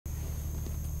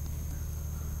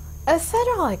A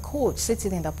federal high court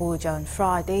sitting in Abuja on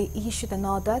Friday issued an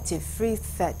order to freeze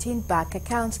 13 bank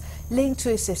accounts linked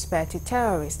to a suspected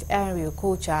terrorist, Henry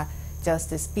Okocha.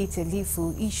 Justice Peter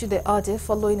Lifu issued the order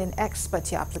following an ex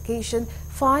parte application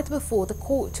filed before the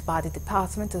court by the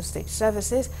Department of State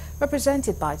Services,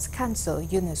 represented by its counsel,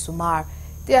 Yunus Umar.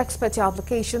 The ex parte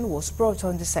application was brought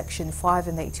under Section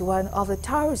 581 of the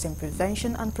Terrorism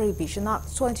Prevention and Prohibition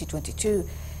Act 2022.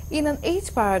 In an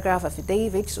 8-paragraph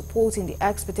affidavit supporting the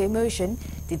ex parte motion,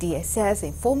 the DSS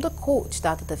informed the court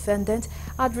that the defendant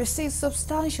had received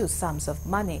substantial sums of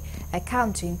money,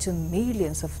 amounting to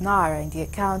millions of naira in the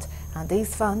account, and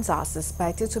these funds are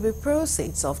suspected to be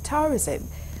proceeds of terrorism.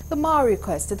 The MAR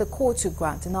requested the court to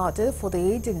grant an order for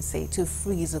the agency to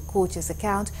freeze the coach's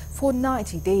account for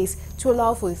 90 days to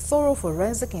allow for a thorough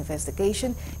forensic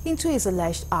investigation into his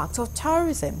alleged act of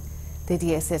terrorism. The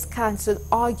DSS counsel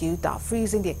argued that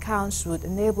freezing the accounts would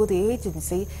enable the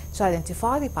agency to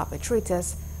identify the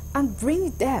perpetrators and bring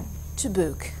them to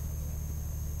book.